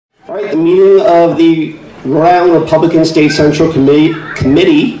The meeting of the Rhode Island Republican State Central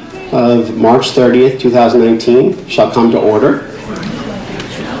Committee of March 30th, 2019 shall come to order.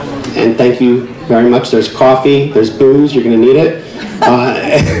 And thank you very much. There's coffee, there's booze, you're going to need it.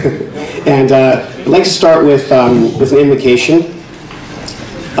 And I'd like to start with an invocation.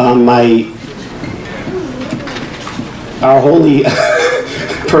 Our holy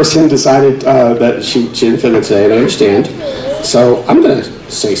person decided that she didn't feel it today, and I understand. So I'm going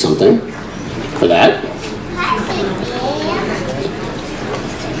to say something for that.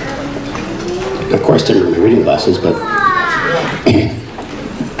 Of course, I didn't bring my reading glasses, but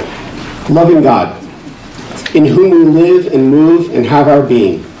loving God, in whom we live and move and have our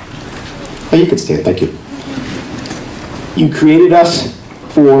being. Oh, you can stand, thank you. You created us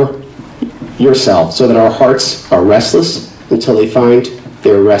for yourself so that our hearts are restless until they find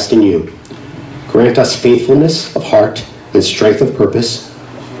their rest in you. Grant us faithfulness of heart and strength of purpose,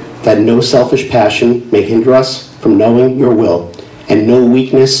 that no selfish passion may hinder us from knowing your will, and no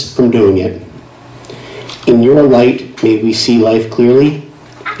weakness from doing it. In your light may we see life clearly,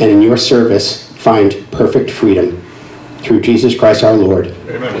 and in your service find perfect freedom. Through Jesus Christ our Lord.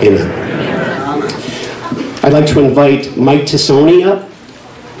 Amen. Amen. I'd like to invite Mike Tassoni up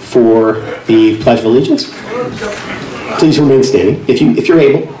for the Pledge of Allegiance. Please remain standing, if you're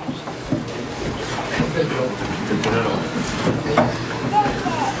able.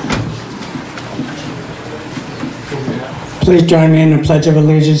 Please join me in the Pledge of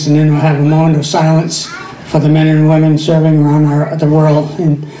Allegiance, and then we'll have a moment of silence for the men and women serving around the world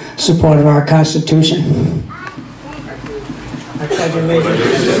in support of our Constitution. I pledge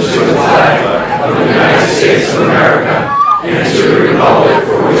allegiance to the flag of the United States of America and to the republic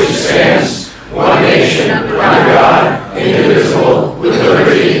for which it stands, one nation, under God, indivisible, with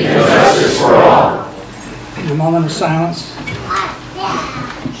liberty and justice for all. A moment of silence.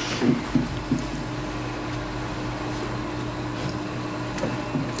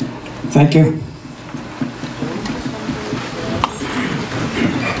 Thank you.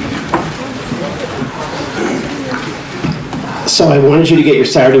 So I wanted you to get your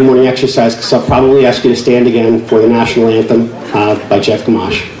Saturday morning exercise, because I'll probably ask you to stand again for the national anthem by Jeff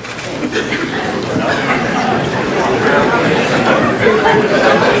Gamache.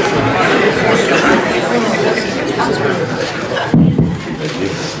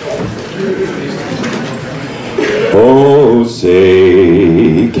 Oh,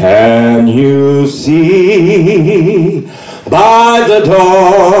 say, can you see by the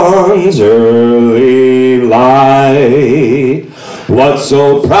dawn's early light what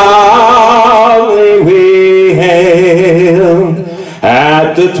so proudly we hailed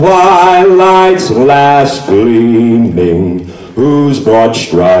at the twilight's last gleaming, whose broad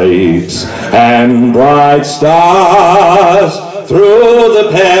stripes and bright stars through the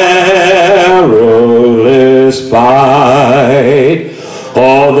perilous fight,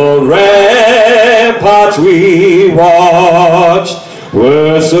 all the ramparts we watched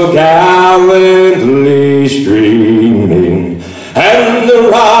were so gallantly streaming, and the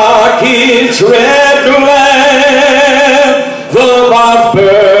rocket's red glare, the bomb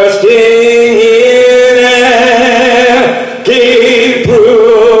bursting in air, gave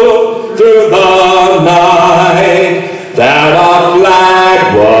proof through the night that our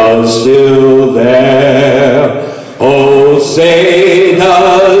flag was still there. Oh, say,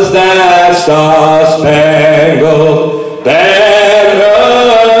 does that star-spangled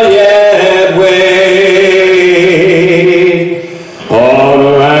banner yet wave on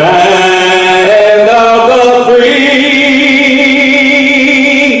the land of the free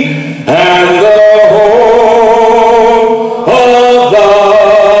and the home of the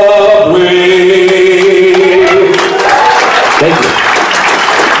brave? Thank you.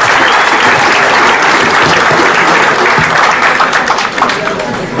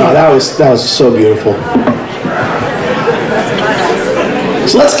 Oh, that was so beautiful.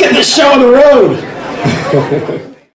 So let's get this show on the road.